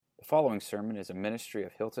following sermon is a ministry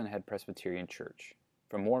of Hilton Head Presbyterian Church.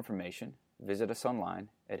 For more information, visit us online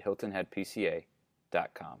at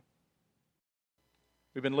hiltonheadpca.com.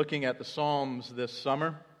 We've been looking at the Psalms this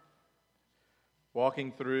summer,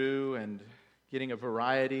 walking through and getting a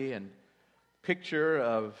variety and picture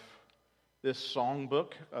of this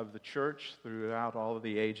songbook of the church throughout all of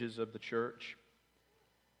the ages of the church.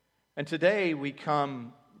 And today we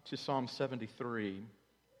come to Psalm 73.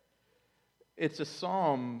 It's a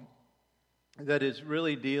psalm that is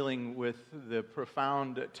really dealing with the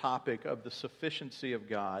profound topic of the sufficiency of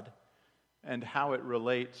God and how it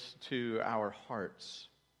relates to our hearts.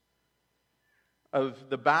 Of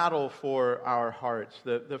the battle for our hearts,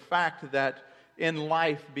 the fact that in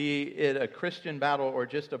life, be it a Christian battle or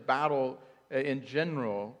just a battle in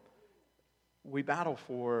general, we battle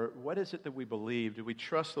for what is it that we believe? Do we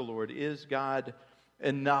trust the Lord? Is God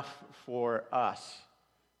enough for us?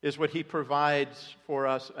 Is what He provides for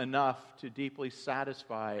us enough to deeply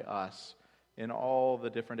satisfy us in all the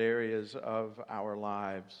different areas of our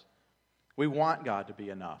lives? We want God to be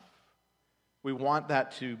enough. We want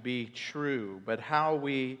that to be true, but how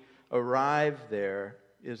we arrive there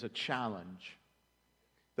is a challenge.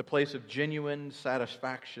 The place of genuine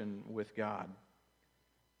satisfaction with God.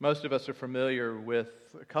 Most of us are familiar with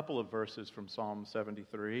a couple of verses from Psalm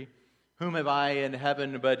 73. Whom have I in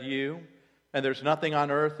heaven but you? And there's nothing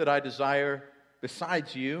on earth that I desire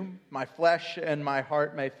besides you. My flesh and my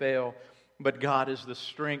heart may fail, but God is the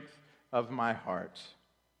strength of my heart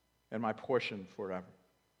and my portion forever.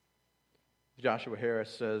 Joshua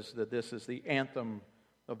Harris says that this is the anthem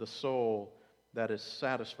of the soul that is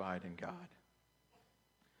satisfied in God.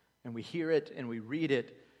 And we hear it and we read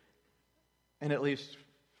it, and at least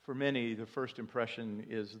for many, the first impression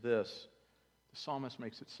is this: the psalmist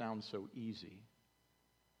makes it sound so easy.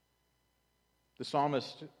 The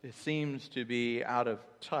psalmist seems to be out of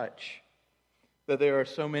touch, that there are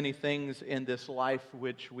so many things in this life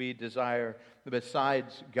which we desire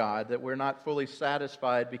besides God, that we're not fully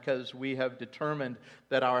satisfied because we have determined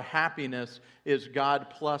that our happiness is God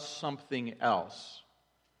plus something else.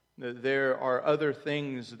 There are other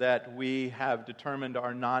things that we have determined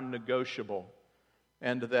are non-negotiable,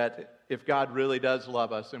 and that if God really does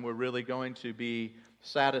love us and we're really going to be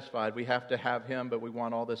satisfied, we have to have Him, but we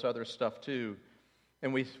want all this other stuff too.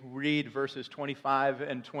 And we read verses 25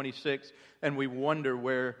 and 26, and we wonder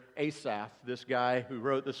where Asaph, this guy who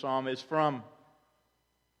wrote the psalm, is from.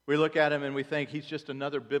 We look at him and we think he's just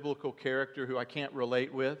another biblical character who I can't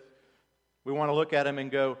relate with. We want to look at him and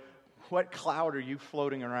go, what cloud are you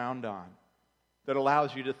floating around on that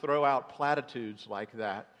allows you to throw out platitudes like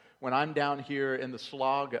that when I'm down here in the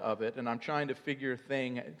slog of it and I'm trying to figure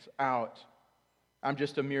things out? I'm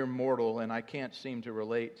just a mere mortal, and I can't seem to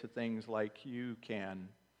relate to things like you can.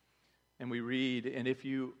 And we read, and if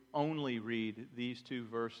you only read these two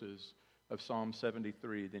verses of Psalm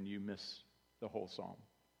 73, then you miss the whole psalm.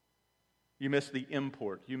 You miss the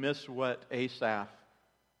import. You miss what Asaph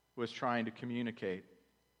was trying to communicate.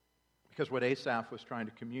 Because what Asaph was trying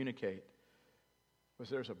to communicate was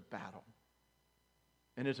there's a battle.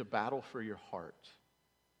 And it's a battle for your heart.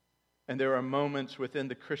 And there are moments within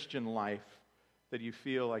the Christian life that you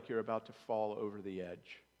feel like you're about to fall over the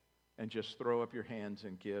edge and just throw up your hands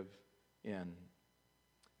and give in.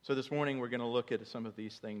 So this morning we're going to look at some of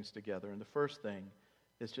these things together. And the first thing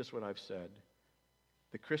is just what I've said.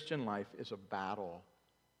 The Christian life is a battle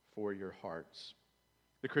for your hearts.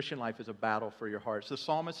 The Christian life is a battle for your hearts. The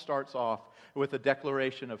psalmist starts off with a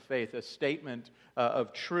declaration of faith, a statement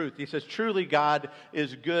of truth. He says, truly God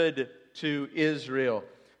is good to Israel,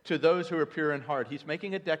 to those who are pure in heart. He's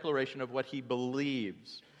making a declaration of what he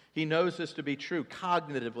believes. He knows this to be true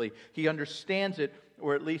cognitively. He understands it,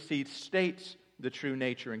 or at least he states the true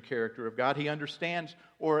nature and character of God. He understands,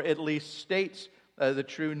 or at least states, the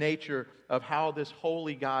true nature of how this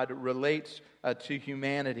holy God relates to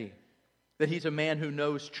humanity. That he's a man who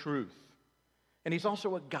knows truth. And he's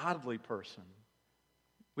also a godly person.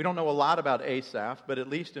 We don't know a lot about Asaph, but at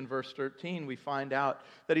least in verse 13 we find out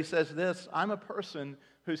that he says this: I'm a person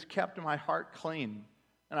who's kept my heart clean,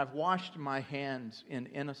 and I've washed my hands in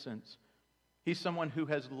innocence. He's someone who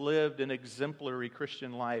has lived an exemplary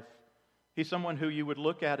Christian life. He's someone who you would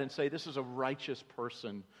look at and say, this is a righteous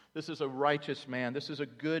person. This is a righteous man. This is a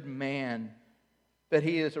good man. That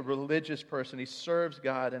he is a religious person. He serves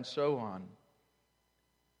God and so on.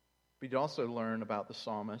 We'd also learn about the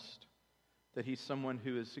psalmist that he's someone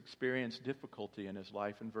who has experienced difficulty in his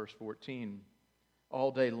life in verse 14.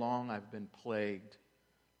 All day long I've been plagued,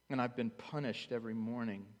 and I've been punished every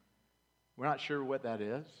morning. We're not sure what that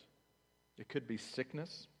is. It could be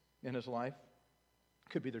sickness in his life.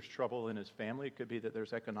 Could be there's trouble in his family. It could be that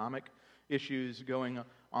there's economic issues going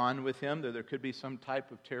on with him. There could be some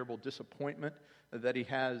type of terrible disappointment that he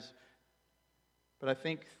has. But I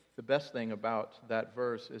think the best thing about that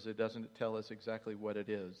verse is it doesn't tell us exactly what it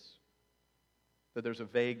is. That there's a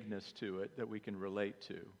vagueness to it that we can relate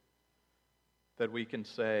to. That we can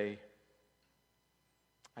say,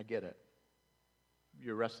 I get it.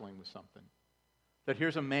 You're wrestling with something. That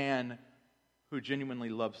here's a man who genuinely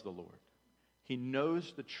loves the Lord. He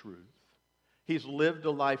knows the truth. He's lived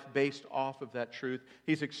a life based off of that truth.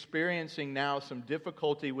 He's experiencing now some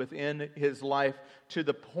difficulty within his life to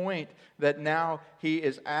the point that now he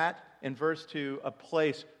is at, in verse 2, a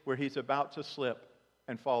place where he's about to slip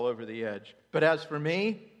and fall over the edge. But as for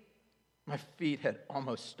me, my feet had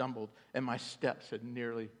almost stumbled and my steps had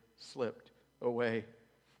nearly slipped away.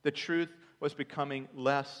 The truth was becoming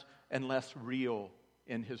less and less real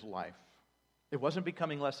in his life. It wasn't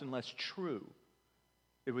becoming less and less true.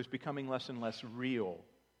 It was becoming less and less real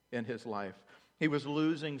in his life. He was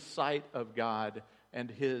losing sight of God and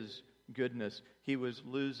His goodness. He was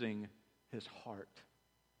losing his heart.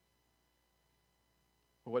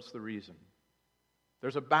 Well, what's the reason?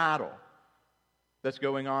 There's a battle that's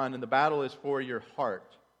going on, and the battle is for your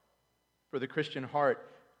heart, for the Christian heart.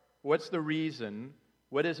 What's the reason?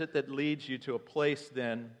 What is it that leads you to a place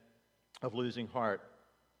then of losing heart?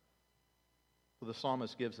 Well, the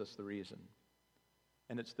psalmist gives us the reason,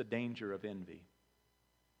 and it's the danger of envy.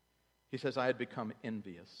 He says, I had become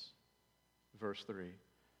envious. Verse 3.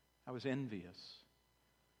 I was envious.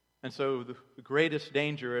 And so the greatest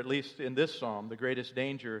danger, at least in this psalm, the greatest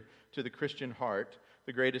danger to the Christian heart,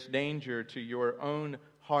 the greatest danger to your own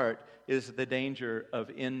heart is the danger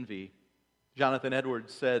of envy. Jonathan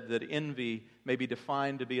Edwards said that envy may be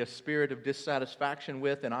defined to be a spirit of dissatisfaction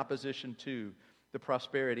with and opposition to the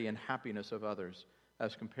prosperity and happiness of others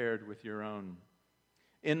as compared with your own.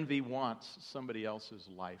 Envy wants somebody else's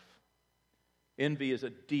life. Envy is a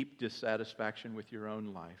deep dissatisfaction with your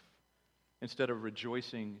own life. Instead of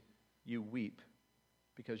rejoicing, you weep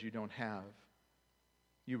because you don't have.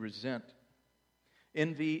 You resent.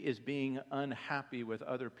 Envy is being unhappy with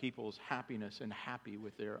other people's happiness and happy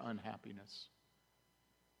with their unhappiness.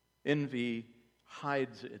 Envy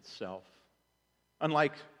hides itself.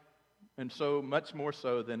 Unlike, and so much more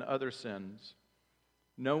so than other sins,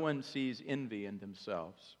 no one sees envy in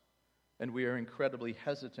themselves. And we are incredibly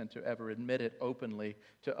hesitant to ever admit it openly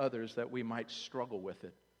to others that we might struggle with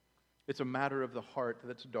it. It's a matter of the heart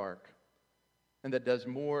that's dark and that does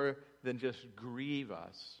more than just grieve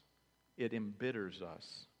us. It embitters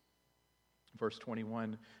us. Verse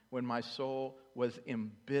 21, when my soul was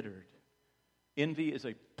embittered. Envy is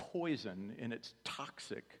a poison and it's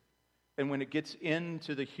toxic. And when it gets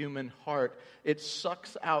into the human heart, it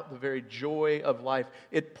sucks out the very joy of life.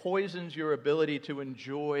 It poisons your ability to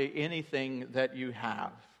enjoy anything that you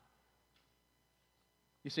have.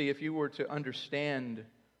 You see, if you were to understand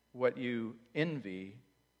what you envy,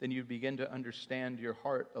 then you begin to understand your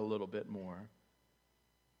heart a little bit more.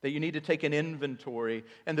 That you need to take an inventory.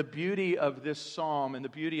 And the beauty of this psalm and the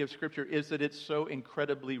beauty of Scripture is that it's so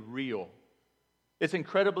incredibly real. It's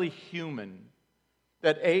incredibly human.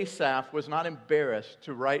 That Asaph was not embarrassed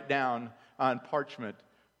to write down on parchment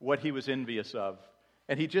what he was envious of.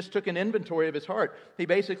 And he just took an inventory of his heart. He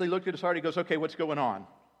basically looked at his heart. He goes, okay, what's going on?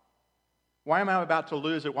 Why am I about to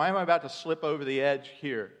lose it? Why am I about to slip over the edge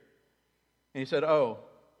here? And he said, oh,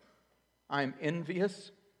 I'm envious.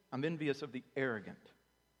 I'm envious of the arrogant.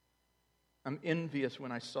 I'm envious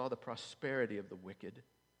when I saw the prosperity of the wicked.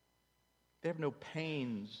 They have no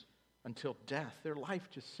pains until death. Their life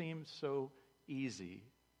just seems so easy,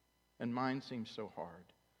 and mine seems so hard.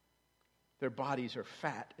 Their bodies are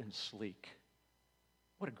fat and sleek.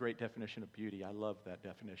 What a great definition of beauty. I love that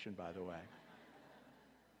definition, by the way.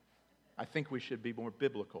 I think we should be more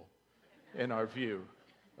biblical in our view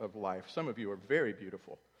of life. Some of you are very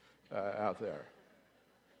beautiful out there.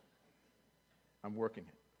 I'm working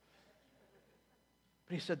it.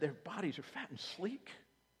 But he said their bodies are fat and sleek.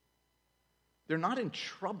 They're not in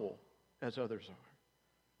trouble as others are.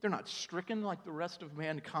 They're not stricken like the rest of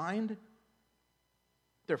mankind.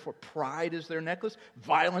 Therefore, pride is their necklace.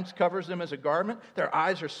 Violence covers them as a garment. Their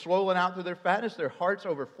eyes are swollen out through their fatness. Their hearts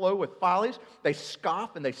overflow with follies. They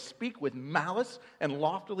scoff and they speak with malice, and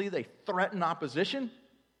loftily they threaten opposition.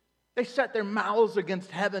 They set their mouths against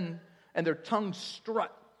heaven, and their tongues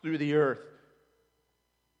strut through the earth.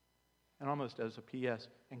 And almost as a P.S.,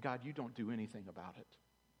 and God, you don't do anything about it.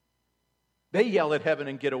 They yell at heaven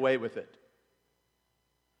and get away with it.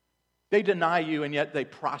 They deny you, and yet they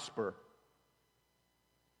prosper.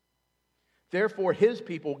 Therefore, his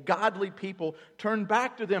people, godly people, turn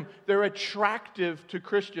back to them. They're attractive to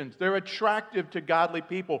Christians. They're attractive to godly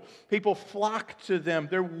people. People flock to them.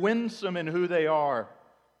 They're winsome in who they are.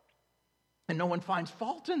 And no one finds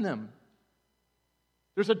fault in them.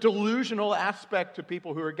 There's a delusional aspect to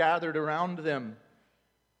people who are gathered around them.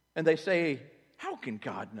 And they say, how can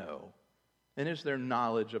God know? And is there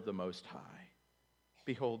knowledge of the Most High?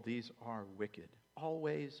 Behold, these are wicked,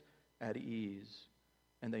 always at ease,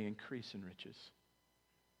 and they increase in riches.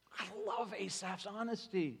 I love Asaph's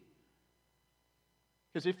honesty.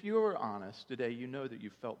 Because if you're honest today, you know that you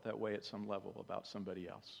felt that way at some level about somebody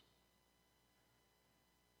else.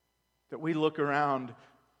 That we look around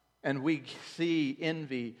and we see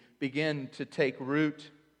envy begin to take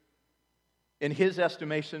root. In his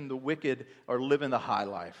estimation, the wicked are living the high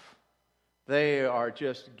life. They are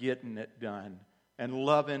just getting it done and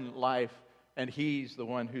loving life, and he's the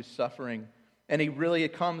one who's suffering. And he really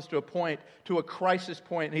comes to a point, to a crisis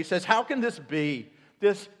point, and he says, how can this be?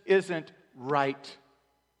 This isn't right.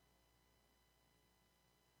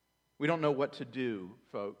 We don't know what to do,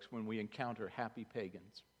 folks, when we encounter happy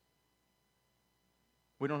pagans.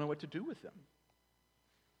 We don't know what to do with them.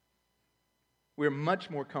 We're much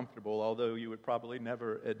more comfortable, although you would probably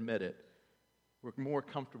never admit it, we're more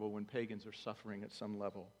comfortable when pagans are suffering at some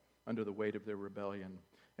level under the weight of their rebellion,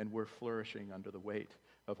 and we're flourishing under the weight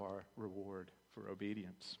of our reward for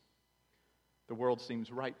obedience. The world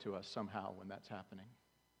seems right to us somehow when that's happening.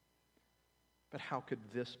 But how could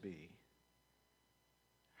this be?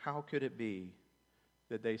 How could it be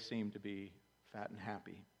that they seem to be fat and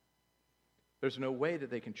happy? There's no way that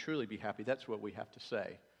they can truly be happy. That's what we have to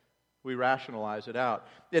say. We rationalize it out.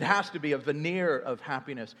 It has to be a veneer of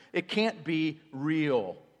happiness. It can't be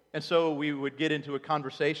real. And so we would get into a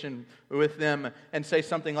conversation with them and say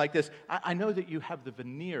something like this. I know that you have the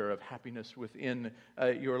veneer of happiness within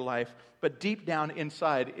your life, but deep down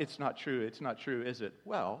inside, it's not true. It's not true, is it?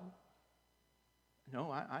 Well,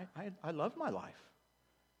 no, I love my life.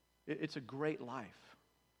 It's a great life.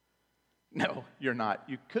 No, you're not.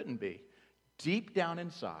 You couldn't be. Deep down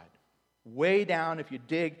inside, way down, if you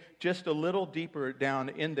dig just a little deeper down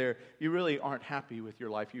in there, you really aren't happy with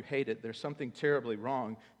your life. You hate it. There's something terribly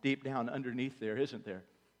wrong deep down underneath there, isn't there?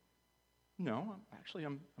 No, actually,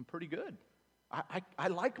 I'm pretty good. I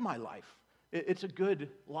like my life. It's a good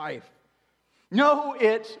life. No,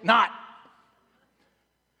 it's not.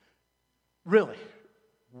 Really,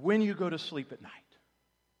 when you go to sleep at night,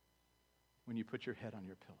 when you put your head on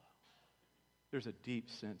your pillow, there's a deep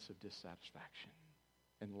sense of dissatisfaction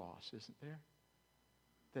and loss, isn't there?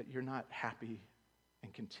 That you're not happy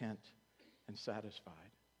and content and satisfied.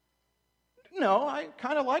 No, I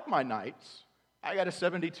kind of like my nights. I got a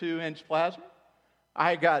 72-inch plasma.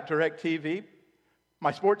 I got DirecTV.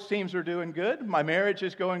 My sports teams are doing good. My marriage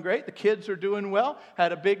is going great. The kids are doing well.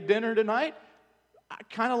 Had a big dinner tonight. I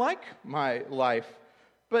kind of like my life.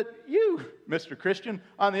 But you, Mr. Christian,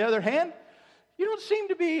 on the other hand, you don't seem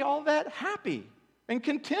to be all that happy and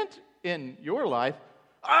content in your life.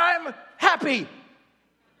 I'm happy.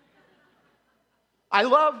 I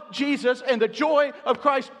love Jesus, and the joy of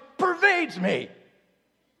Christ pervades me.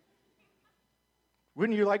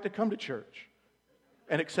 Wouldn't you like to come to church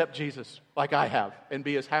and accept Jesus like I have and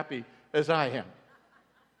be as happy as I am?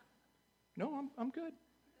 No, I'm good.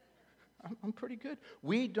 I'm pretty good.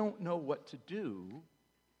 We don't know what to do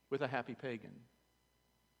with a happy pagan.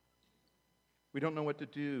 We don't know what to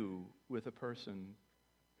do with a person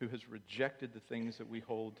who has rejected the things that we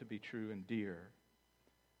hold to be true and dear,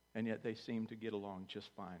 and yet they seem to get along just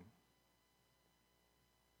fine.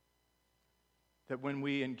 That when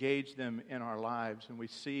we engage them in our lives and we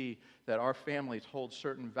see that our families hold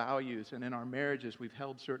certain values, and in our marriages we've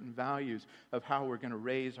held certain values of how we're going to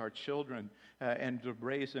raise our children and to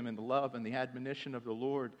raise them in the love and the admonition of the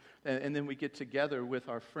Lord, and then we get together with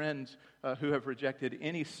our friends who have rejected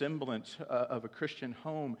any semblance of a Christian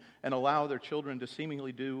home and allow their children to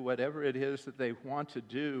seemingly do whatever it is that they want to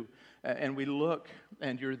do, and we look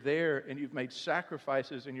and you're there and you've made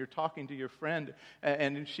sacrifices and you're talking to your friend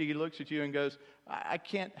and she looks at you and goes, I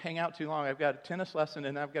can't hang out too long. I've got a tennis lesson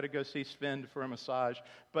and I've got to go see Sven for a massage.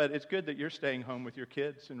 But it's good that you're staying home with your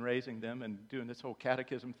kids and raising them and doing this whole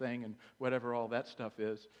catechism thing and whatever all that stuff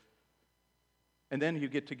is. And then you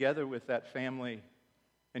get together with that family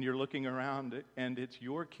and you're looking around and it's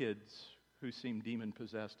your kids who seem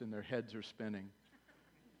demon-possessed and their heads are spinning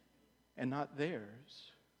and not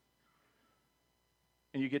theirs.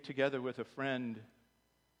 And you get together with a friend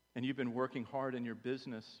and you've been working hard in your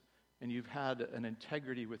business and you've had an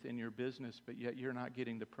integrity within your business, but yet you're not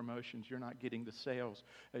getting the promotions, you're not getting the sales,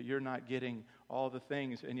 you're not getting all the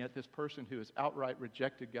things, and yet this person who has outright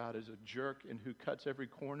rejected God as a jerk and who cuts every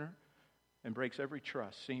corner and breaks every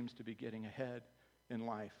trust seems to be getting ahead in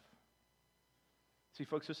life. See,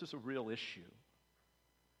 folks, this is a real issue.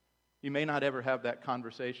 You may not ever have that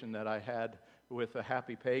conversation that I had with a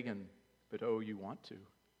happy pagan, but oh, you want to.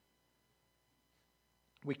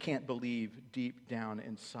 We can't believe deep down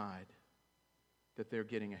inside that they're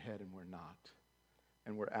getting ahead and we're not.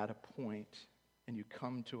 And we're at a point, and you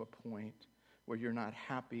come to a point where you're not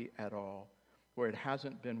happy at all, where it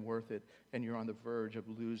hasn't been worth it, and you're on the verge of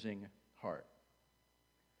losing heart.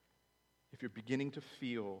 If you're beginning to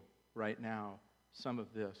feel right now some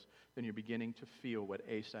of this, then you're beginning to feel what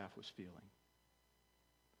Asaph was feeling.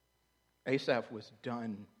 Asaph was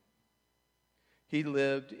done. He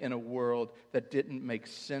lived in a world that didn't make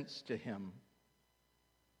sense to him.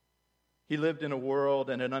 He lived in a world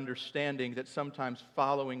and an understanding that sometimes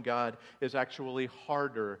following God is actually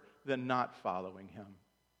harder than not following Him.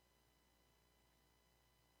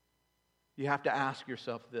 You have to ask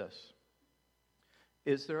yourself this: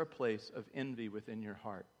 is there a place of envy within your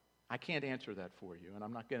heart? I can't answer that for you, and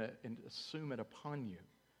I'm not going to assume it upon you.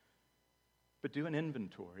 But do an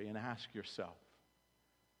inventory and ask yourself,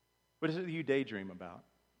 what is it that you daydream about?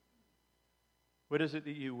 What is it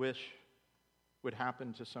that you wish would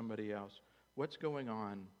happen to somebody else? What's going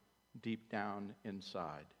on deep down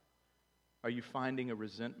inside? Are you finding a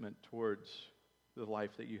resentment towards the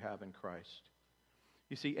life that you have in Christ?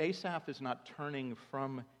 You see, Asaph is not turning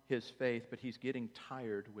from his faith, but he's getting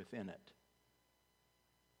tired within it.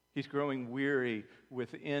 He's growing weary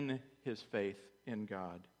within his faith in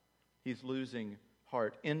God. He's losing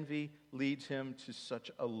heart. Envy leads him to such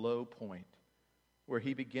a low point where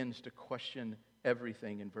he begins to question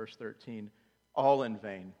everything in verse 13. All in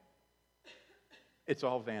vain. It's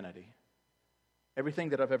all vanity. Everything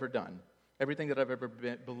that I've ever done, everything that I've ever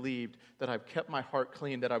believed, that I've kept my heart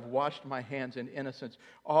clean, that I've washed my hands in innocence,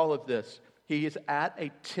 all of this, he is at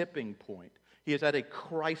a tipping point. He is at a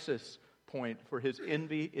crisis point, for his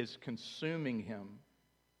envy is consuming him.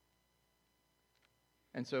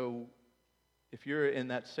 And so, if you're in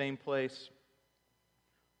that same place,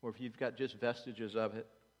 or if you've got just vestiges of it,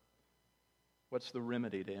 what's the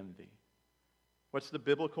remedy to envy? What's the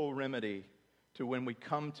biblical remedy to when we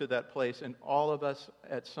come to that place? And all of us,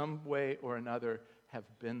 at some way or another, have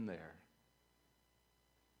been there.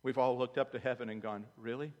 We've all looked up to heaven and gone,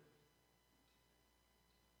 really?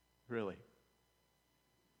 Really?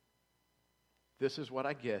 This is what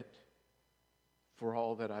I get for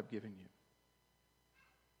all that I've given you.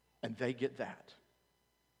 And they get that.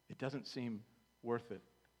 It doesn't seem worth it.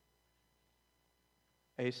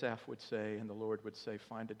 Asaph would say, and the Lord would say,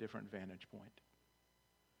 find a different vantage point.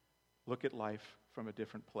 Look at life from a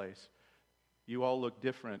different place. You all look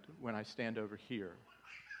different when I stand over here.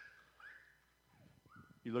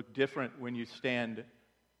 You look different when you stand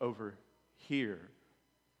over here.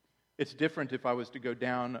 It's different if I was to go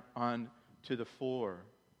down on to the floor.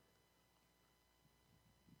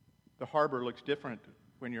 The harbor looks different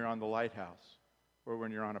when you're on the lighthouse or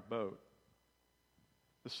when you're on a boat.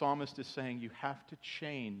 The psalmist is saying you have to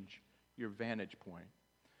change your vantage point.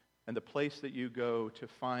 And the place that you go to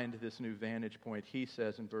find this new vantage point, he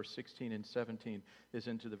says in verse 16 and 17, is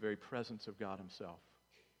into the very presence of God Himself.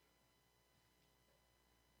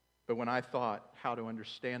 But when I thought how to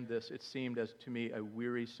understand this, it seemed as to me a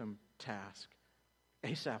wearisome task.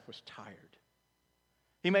 Asaph was tired.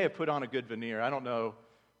 He may have put on a good veneer. I don't know.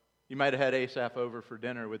 You might have had Asaph over for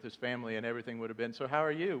dinner with his family and everything would have been, so how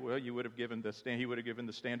are you? Well, you would have given he would have given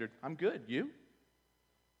the standard, I'm good, you?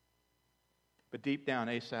 But deep down,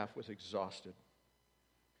 Asaph was exhausted.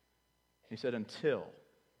 He said, until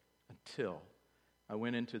I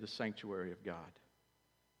went into the sanctuary of God,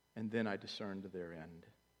 and then I discerned their end.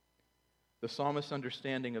 The psalmist's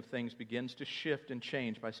understanding of things begins to shift and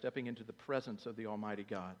change by stepping into the presence of the Almighty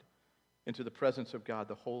God, into the presence of God,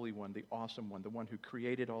 the Holy One, the Awesome One, the one who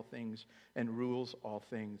created all things and rules all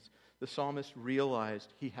things. The psalmist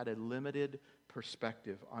realized he had a limited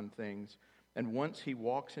perspective on things. And once he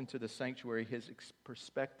walks into the sanctuary, his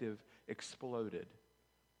perspective exploded.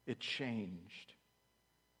 It changed.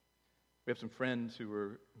 We have some friends who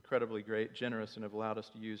were incredibly generous and have allowed us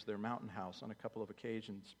to use their mountain house on a couple of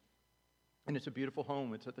occasions. And it's a beautiful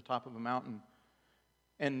home. It's at the top of a mountain.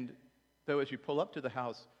 And though as you pull up to the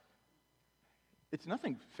house, it's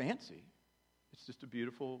nothing fancy. It's just a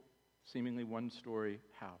beautiful, seemingly one-story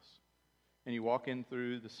house. And you walk in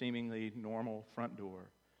through the seemingly normal front door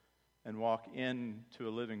and walk into a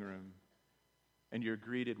living room, and you're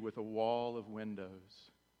greeted with a wall of windows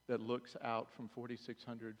that looks out from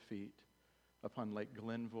 4,600 feet upon Lake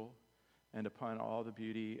Glenville and upon all the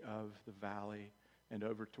beauty of the valley and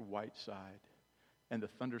over to Whiteside. And the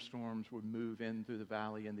thunderstorms would move in through the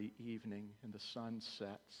valley in the evening and the sun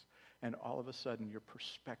sets. And all of a sudden your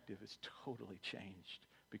perspective is totally changed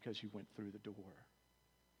because you went through the door.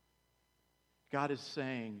 God is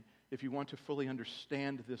saying, if you want to fully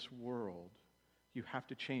understand this world, you have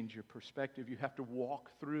to change your perspective. You have to walk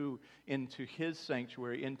through into His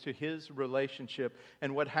sanctuary, into His relationship.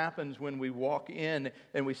 And what happens when we walk in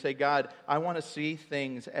and we say, God, I want to see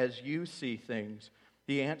things as you see things?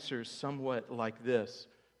 The answer is somewhat like this.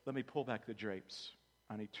 Let me pull back the drapes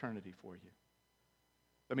on eternity for you.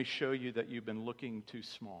 Let me show you that you've been looking too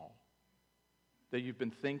small, that you've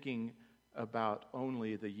been thinking about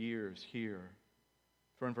only the years here.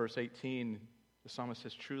 For in verse 18, the psalmist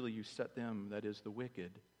says, truly you set them, that is the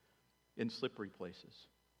wicked, in slippery places.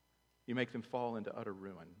 You make them fall into utter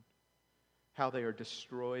ruin. How they are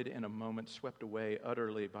destroyed in a moment, swept away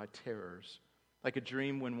utterly by terrors. Like a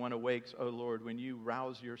dream when one awakes, O Lord, when you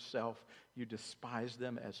rouse yourself, you despise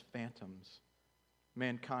them as phantoms.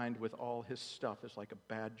 Mankind with all his stuff is like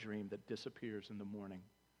a bad dream that disappears in the morning.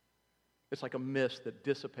 It's like a mist that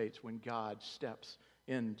dissipates when God steps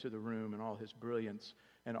into the room in all his brilliance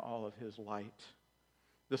and all of his light.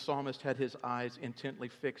 The psalmist had his eyes intently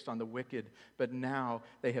fixed on the wicked, but now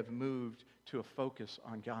they have moved to a focus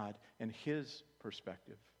on God and His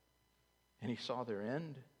perspective. And he saw their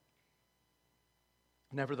end.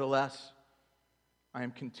 Nevertheless, I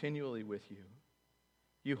am continually with you.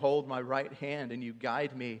 You hold my right hand and you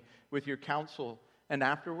guide me with your counsel, and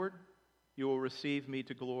afterward you will receive me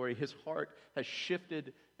to glory. His heart has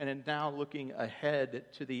shifted and is now looking ahead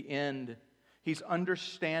to the end. He's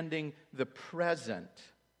understanding the present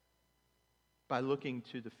by looking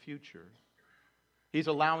to the future. He's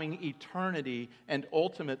allowing eternity and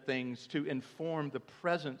ultimate things to inform the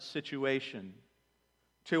present situation.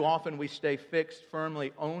 Too often we stay fixed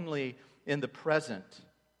firmly only in the present.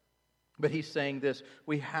 But he's saying this,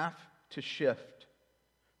 we have to shift.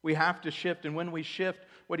 We have to shift, and when we shift,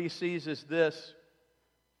 what he sees is this.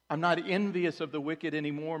 I'm not envious of the wicked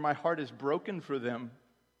anymore. My heart is broken for them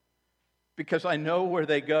because I know where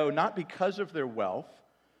they go, not because of their wealth,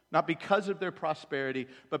 not because of their prosperity,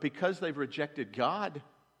 but because they've rejected God.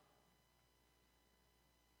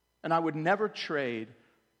 And I would never trade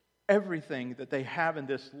everything that they have in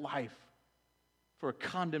this life for a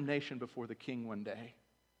condemnation before the King one day.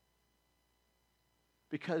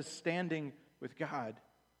 Because standing with God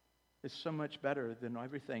is so much better than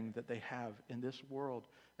everything that they have in this world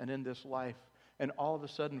and in this life. And all of a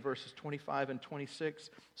sudden, verses 25 and 26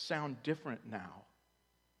 sound different now.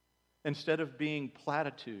 Instead of being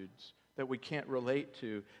platitudes that we can't relate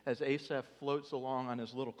to, as Asaph floats along on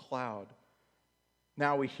his little cloud,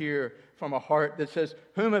 now we hear from a heart that says,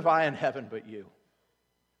 whom have I in heaven but you?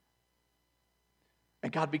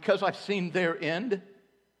 And God, because I've seen their end,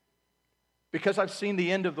 because I've seen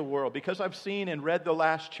the end of the world, because I've seen and read the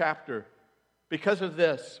last chapter, because of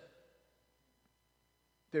this,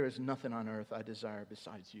 there is nothing on earth I desire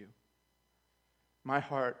besides you. My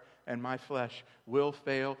heart and my flesh will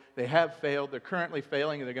fail. They have failed. They're currently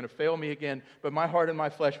failing, and they're going to fail me again. But my heart and my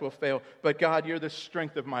flesh will fail. But God, you're the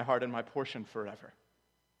strength of my heart and my portion forever.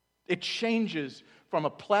 It changes from a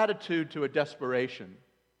platitude to a desperation.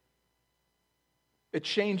 It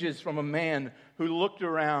changes from a man who looked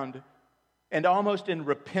around and almost in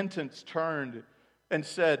repentance turned and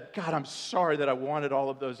said, God, I'm sorry that I wanted all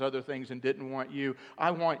of those other things and didn't want you.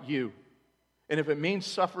 I want you. And if it means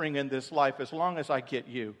suffering in this life, as long as I get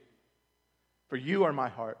you. For you are my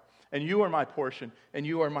heart, and you are my portion, and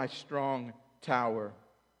you are my strong tower.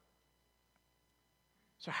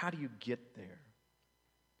 So how do you get there?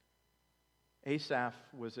 Asaph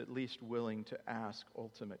was at least willing to ask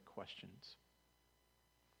ultimate questions.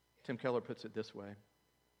 Tim Keller puts it this way.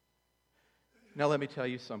 Now let me tell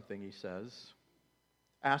you something, he says.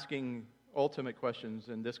 Asking ultimate questions,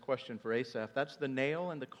 and this question for Asaph, that's the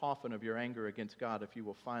nail in the coffin of your anger against God if you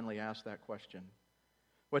will finally ask that question.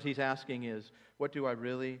 What he's asking is, what do I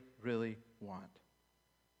really, really want?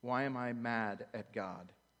 Why am I mad at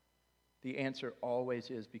God? The answer always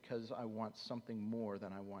is because I want something more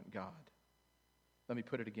than I want God. Let me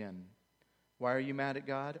put it again. Why are you mad at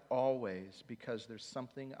God? Always because there's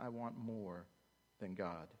something I want more than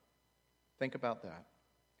God. Think about that.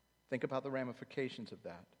 Think about the ramifications of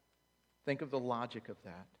that. Think of the logic of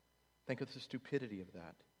that. Think of the stupidity of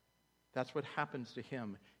that. That's what happens to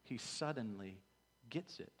him. He suddenly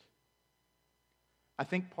gets it. I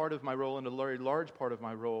think part of my role, and a very large part of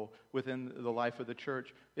my role within the life of the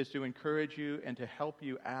church, is to encourage you and to help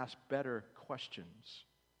you ask better questions.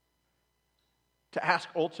 to ask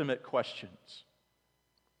ultimate questions.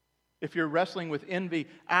 If you're wrestling with envy,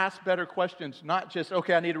 ask better questions. Not just,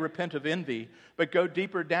 okay, I need to repent of envy, but go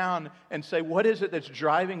deeper down and say, what is it that's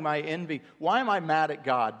driving my envy? Why am I mad at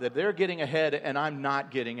God that they're getting ahead and I'm not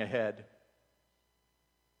getting ahead?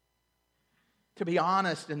 To be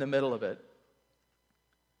honest in the middle of it.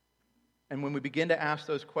 And when we begin to ask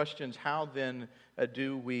those questions, how then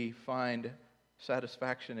do we find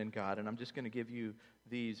satisfaction in God? And I'm just going to give you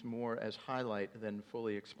these more as highlight than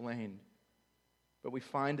fully explained. But we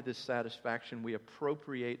find this satisfaction, we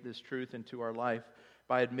appropriate this truth into our life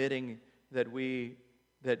by admitting that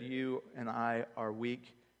you and I are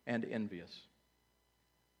weak and envious.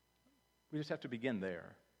 We just have to begin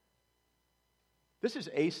there. This is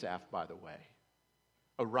Asaph, by the way,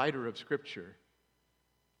 a writer of Scripture.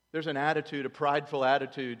 There's an attitude, a prideful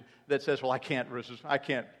attitude that says, well, I can't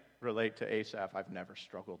relate to Asaph. I've never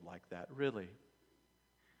struggled like that. Really?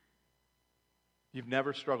 You've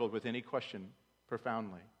never struggled with any question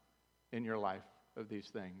profoundly in your life of these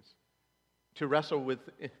things. To wrestle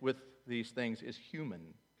with these things is human.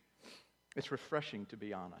 It's refreshing, to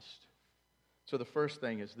be honest. So the first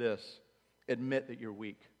thing is this: admit that you're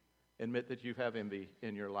weak. Admit that you have envy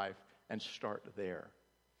in your life and start there.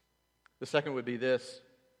 The second would be this: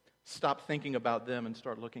 stop thinking about them and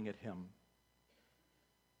start looking at Him.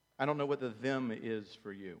 I don't know what the them is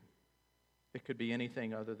for you. It could be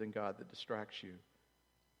anything other than God that distracts you.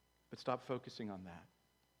 But stop focusing on that.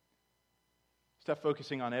 Stop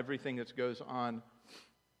focusing on everything that goes on.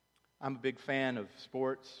 I'm a big fan of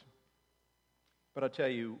sports. But I'll tell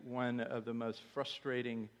you, one of the most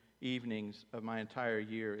frustrating evenings of my entire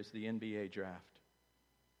year is the NBA draft.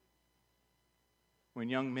 When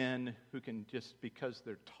young men who can just, because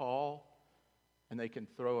they're tall and they can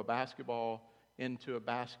throw a basketball into a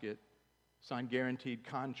basket, sign guaranteed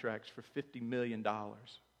contracts for $50 million.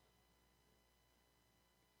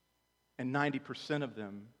 And 90% of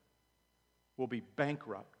them will be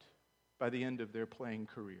bankrupt by the end of their playing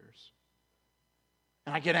careers.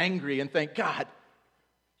 And I get angry and think, God,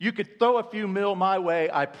 you could throw a few mil my way.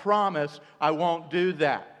 I promise I won't do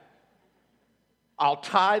that. I'll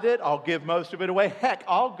tithe it. I'll give most of it away. Heck,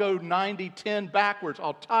 I'll go 90-10 backwards.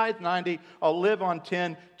 I'll tithe 90. I'll live on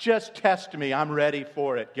 10. Just test me. I'm ready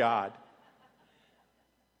for it, God.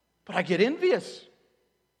 But I get envious.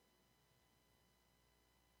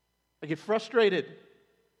 I get frustrated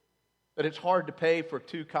that it's hard to pay for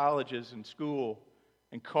 2 colleges and school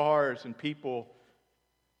and cars and people.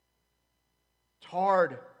 It's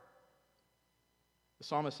hard. The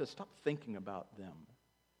psalmist says, stop thinking about them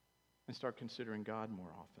and start considering God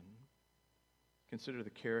more often. Consider the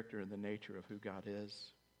character and the nature of who God is.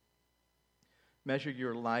 Measure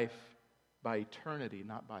your life by eternity,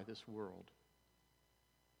 not by this world.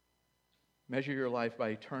 Measure your life by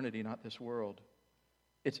eternity, not this world.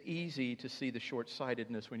 It's easy to see the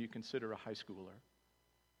short-sightedness when you consider a high schooler.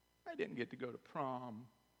 I didn't get to go to prom.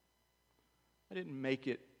 I didn't make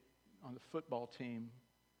it on the football team.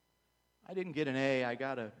 I didn't get an A, I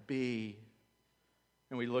got a B.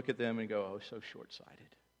 And we look at them and go, oh, so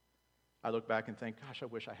short-sighted. I look back and think, gosh, I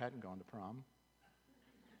wish I hadn't gone to prom.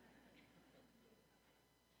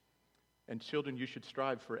 And children, you should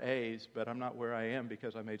strive for A's, but I'm not where I am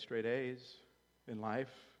because I made straight A's in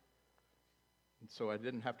life. And so I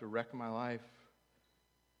didn't have to wreck my life.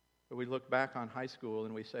 But we look back on high school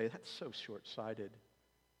and we say, that's so short-sighted.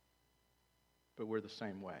 But we're the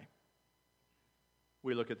same way.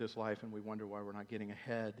 We look at this life and we wonder why we're not getting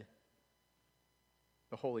ahead.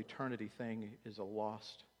 The whole eternity thing is a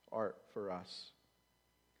lost art for us.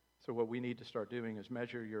 So what we need to start doing is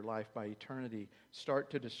measure your life by eternity. Start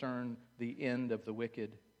to discern the end of the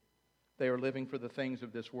wicked. They are living for the things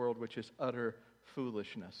of this world, which is utter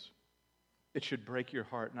foolishness. It should break your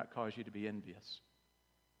heart, not cause you to be envious.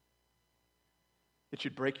 It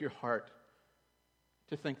should break your heart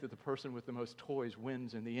to think that the person with the most toys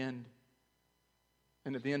wins in the end.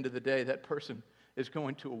 And at the end of the day, that person is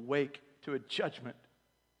going to awake to a judgment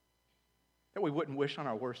that we wouldn't wish on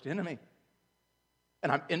our worst enemy.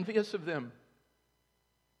 And I'm envious of them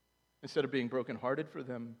instead of being brokenhearted for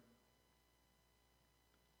them.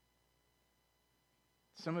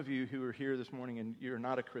 Some of you who are here this morning and you're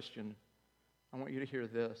not a Christian, I want you to hear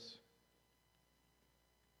this.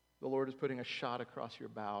 The Lord is putting a shot across your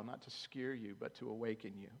bow, not to scare you, but to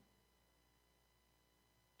awaken you.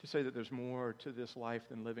 To say that there's more to this life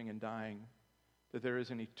than living and dying, that there is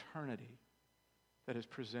an eternity that is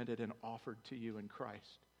presented and offered to you in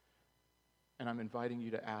Christ. And I'm inviting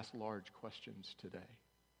you to ask large questions today.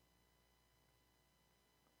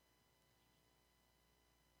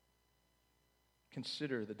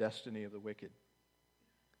 Consider the destiny of the wicked.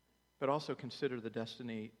 but also consider the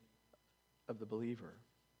destiny of the believer.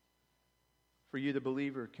 For you, the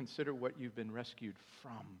believer, consider what you've been rescued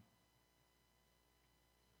from.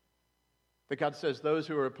 That God says those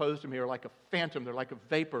who are opposed to me are like a phantom, they're like a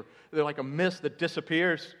vapor, they're like a mist that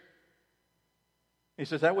disappears. He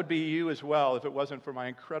says that would be you as well if it wasn't for my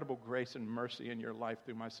incredible grace and mercy in your life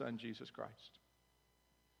through my Son, Jesus Christ.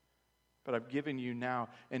 But I've given you now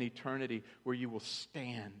an eternity where you will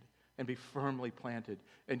stand and be firmly planted,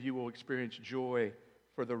 and you will experience joy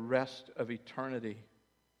for the rest of eternity.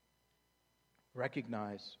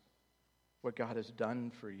 Recognize what God has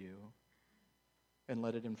done for you and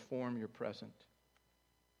let it inform your present.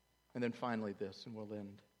 And then finally this, and we'll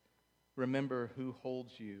end. Remember who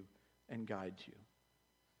holds you and guides you.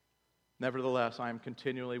 Nevertheless, I am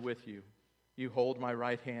continually with you. You hold my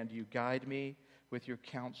right hand. You guide me with your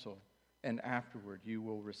counsel, and afterward you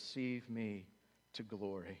will receive me to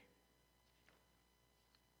glory.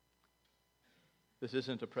 This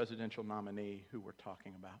isn't a presidential nominee who we're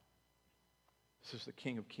talking about. This is the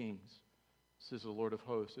King of Kings. This is the Lord of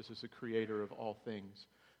hosts. This is the creator of all things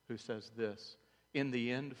who says this. In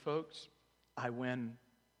the end, folks, I win.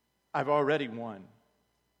 I've already won.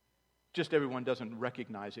 Just everyone doesn't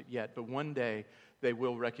recognize it yet, but one day they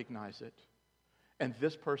will recognize it. And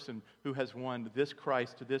this person who has won, this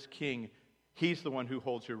Christ, this King, he's the one who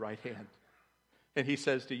holds your right hand. And he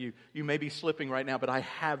says to you, you may be slipping right now, but I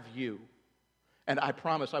have you. And I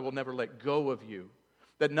promise I will never let go of you.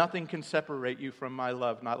 That nothing can separate you from my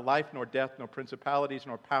love. Not life, nor death, nor principalities,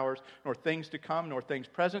 nor powers, nor things to come, nor things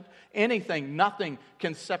present. Anything, nothing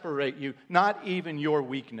can separate you. Not even your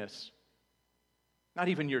weakness. Not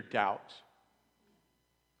even your doubt.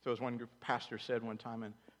 So as one pastor said one time,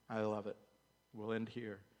 and I love it, we'll end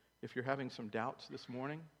here. If you're having some doubts this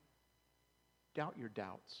morning, doubt your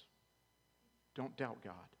doubts. Don't doubt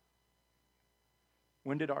God.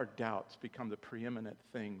 When did our doubts become the preeminent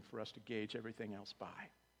thing for us to gauge everything else by?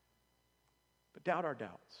 But doubt our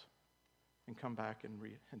doubts and come back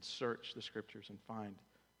and search the Scriptures and find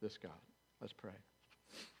this God. Let's pray.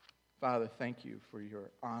 Father, thank you for your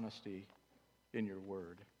honesty in your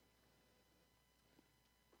word.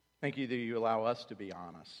 Thank you that you allow us to be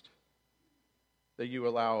honest, that you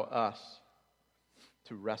allow us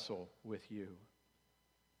to wrestle with you.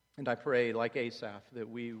 And I pray, like Asaph, that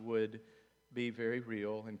we would be very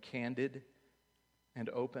real and candid and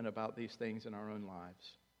open about these things in our own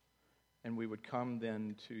lives. And we would come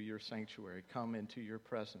then to your sanctuary, come into your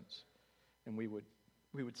presence, and we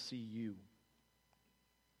would see you.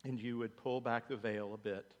 And you would pull back the veil a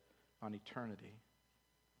bit on eternity.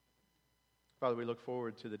 Father, we look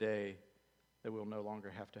forward to the day that we'll no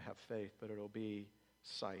longer have to have faith, but it'll be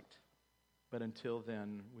sight. But until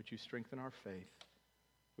then, would you strengthen our faith?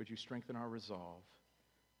 Would you strengthen our resolve?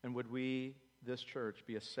 And would we, this church,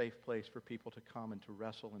 be a safe place for people to come and to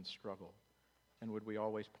wrestle and struggle? And would we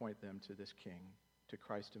always point them to this King, to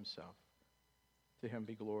Christ himself? To him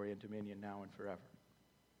be glory and dominion now and forever.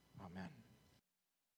 Amen.